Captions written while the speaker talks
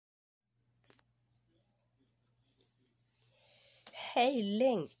Hey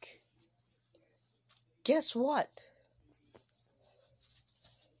Link, guess what?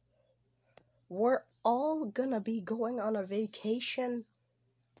 We're all gonna be going on a vacation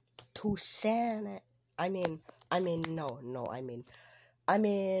to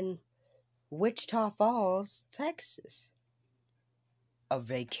Wichita Falls, Texas. A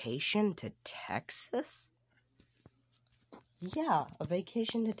vacation to Texas? Yeah, a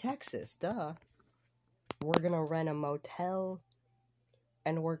vacation to Texas, duh. We're gonna rent a motel,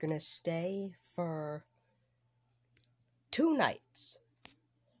 and we're gonna stay for 2 nights.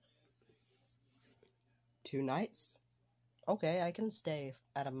 2 nights? Okay, I can stay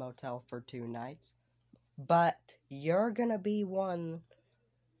at a motel for 2 nights. But you're gonna be one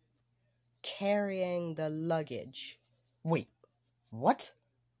carrying the luggage. Wait, what?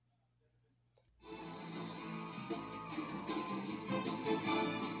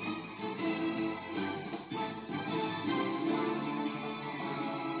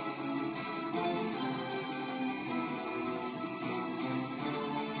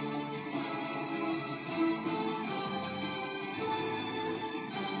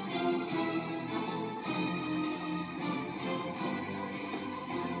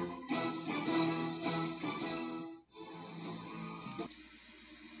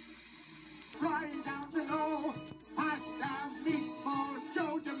 Right down below, pasta, meatballs,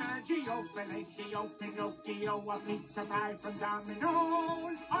 Joe DiMaggio, Bellagio, Pinocchio, a pizza pie from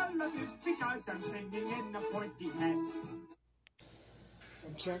Domino's. All of this because I'm singing in a pointy head.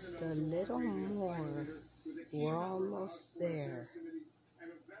 Just a little more. We're almost there.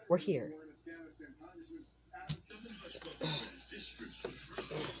 We're here.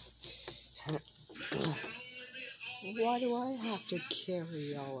 Why do I have to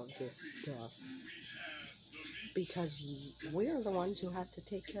carry all of this stuff? Because we're the ones who have to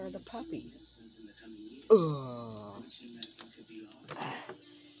take care of the puppy. Ugh.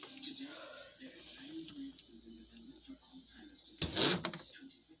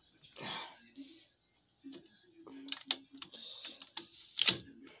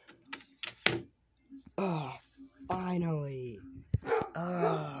 Ugh, finally.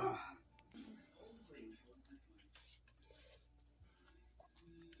 Ugh.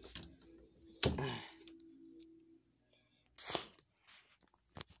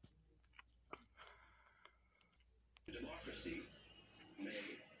 Democracy may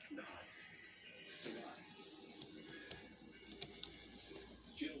not survive.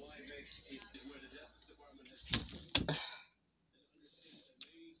 Jill Weinreich is where the Justice Department has...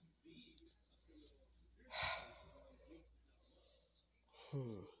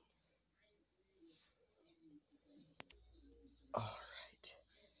 Alright.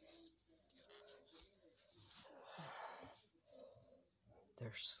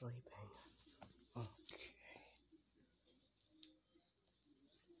 They're sleeping. Okay.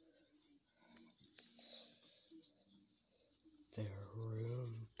 Their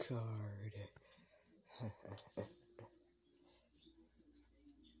room card.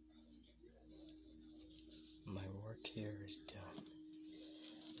 My work here is done.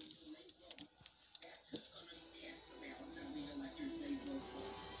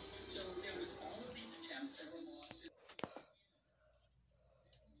 So there was all of these attempts, there were lawsuits.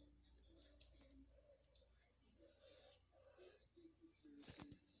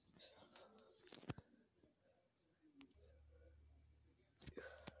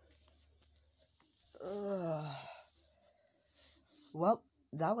 Well,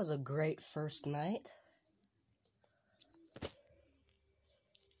 that was a great first night.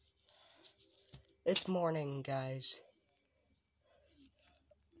 It's morning, guys.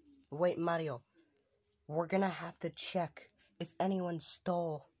 Wait, Mario. We're gonna have to check if anyone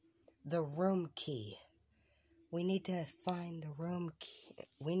stole the room key. We need to find the room key.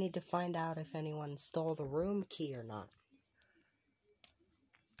 We need to find out if anyone stole the room key or not.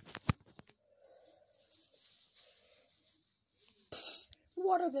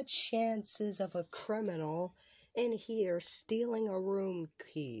 What are the chances of a criminal in here stealing a room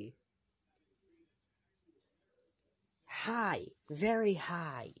key? High, very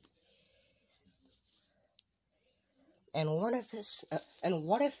high. And what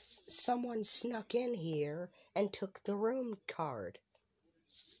if someone snuck in here and took the room card?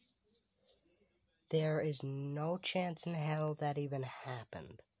 There is no chance in hell that even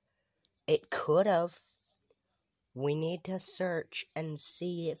happened. It could have. We need to search and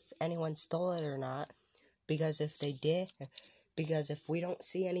see if anyone stole it or not. Because if they did, because if we don't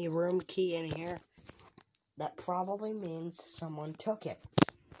see any room key in here, that probably means someone took it.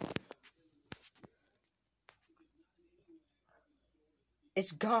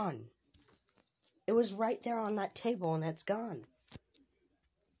 It's gone. It was right there on that table and it's gone.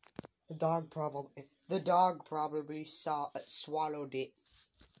 The dog probably swallowed it.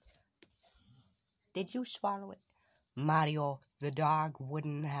 Did you swallow it? Mario, the dog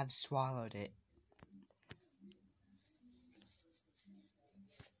wouldn't have swallowed it.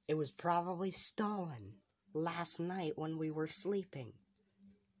 It was probably stolen last night when we were sleeping.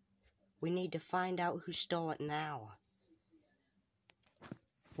 We need to find out who stole it now.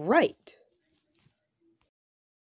 Right.